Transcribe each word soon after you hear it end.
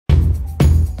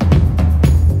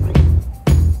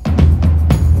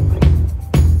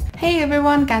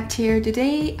everyone, Kat here.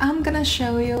 Today I'm gonna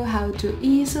show you how to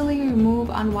easily remove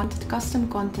unwanted custom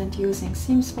content using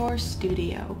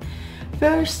Sims4Studio.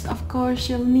 First, of course,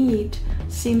 you'll need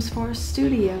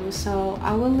Sims4Studio, so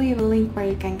I will leave a link where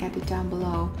you can get it down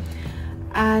below.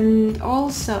 And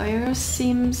also your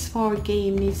Sims 4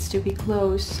 game needs to be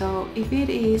closed, so if it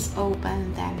is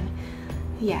open, then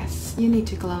yes, you need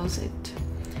to close it.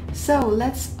 So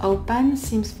let's open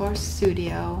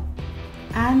Sims4Studio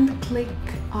and click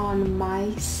on my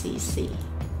CC.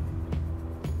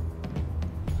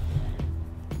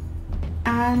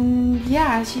 And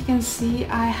yeah, as you can see,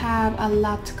 I have a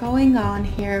lot going on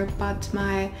here, but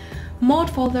my mod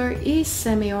folder is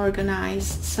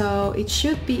semi-organized, so it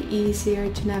should be easier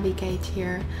to navigate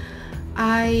here.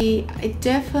 I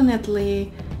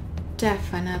definitely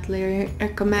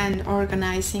recommend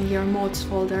organizing your mods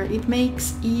folder. It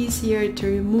makes easier to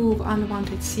remove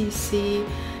unwanted CC.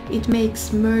 It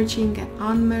makes merging and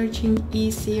unmerging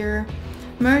easier.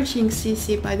 Merging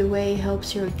CC, by the way,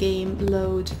 helps your game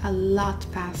load a lot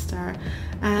faster.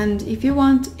 And if you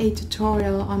want a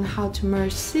tutorial on how to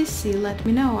merge CC, let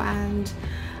me know and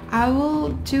I will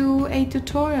do a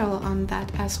tutorial on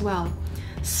that as well.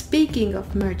 Speaking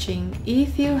of merging,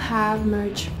 if you have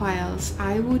merge files,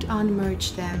 I would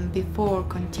unmerge them before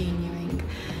continuing,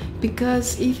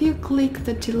 because if you click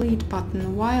the delete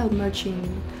button while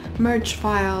merge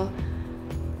file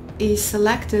is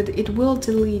selected, it will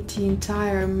delete the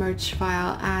entire merge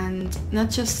file and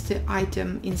not just the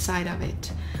item inside of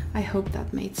it. I hope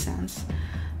that made sense.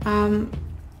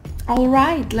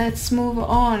 Alright, let's move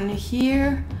on.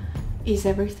 Here is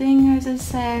everything, as I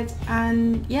said,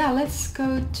 and yeah, let's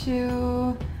go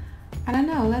to, I don't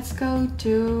know, let's go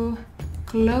to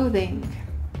clothing.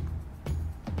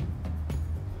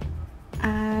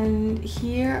 And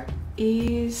here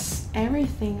is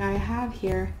everything I have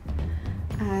here.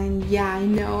 And yeah, I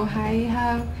know I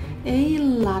have a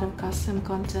lot of custom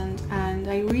content and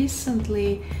I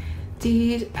recently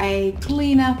did a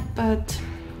cleanup, but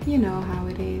you know how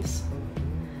it is.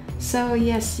 So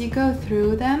yes, you go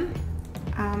through them.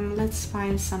 Let's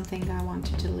find something I want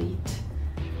to delete.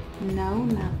 No,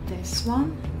 not this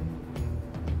one.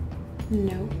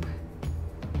 Nope.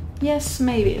 Yes,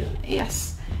 maybe.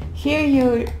 Yes. Here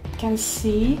you can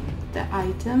see the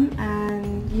item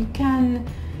and you can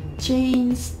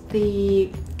change the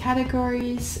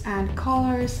categories and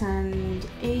colors and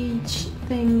age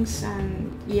things,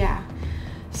 and yeah.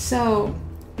 So,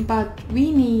 but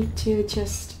we need to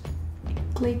just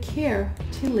click here,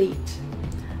 delete,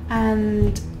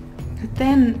 and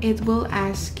then it will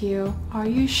ask you, are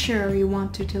you sure you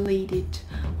want to delete it?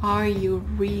 Are you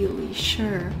really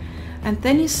sure? And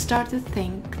then you start to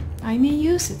think, I may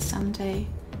use it someday.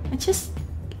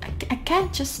 I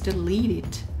can't just delete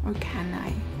it, or can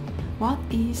I? What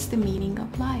is the meaning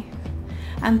of life?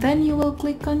 And then you will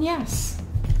click on yes,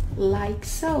 like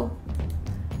so.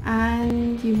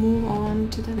 And you move on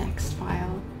to the next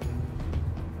file.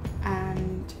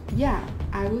 And yeah,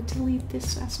 I would delete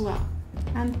this as well.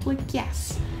 And click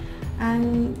yes.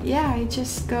 And yeah, I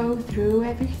just go through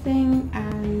everything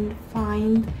and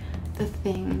find the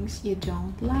things you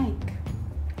don't like.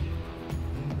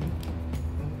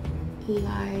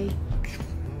 Like,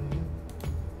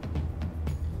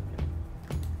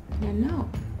 I don't know.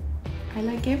 I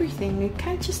like everything. You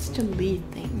can't just delete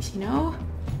things, you know?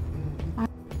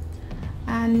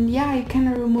 And yeah, you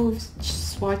can remove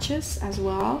swatches as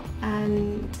well.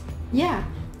 And yeah,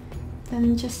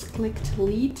 then just click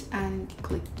delete and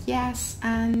click yes.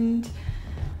 And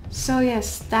so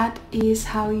yes, that is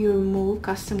how you remove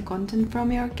custom content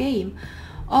from your game.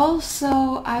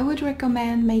 Also, I would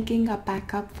recommend making a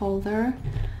backup folder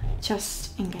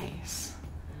just in case.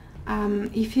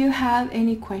 If you have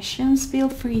any questions, feel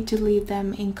free to leave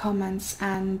them in comments,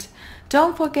 and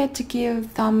don't forget to give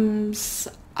thumbs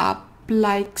up,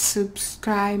 like,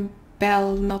 subscribe,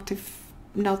 bell, not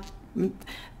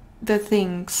the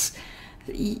things.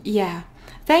 Yeah.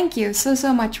 Thank you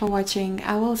so much for watching.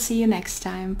 I will see you next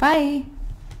time. Bye!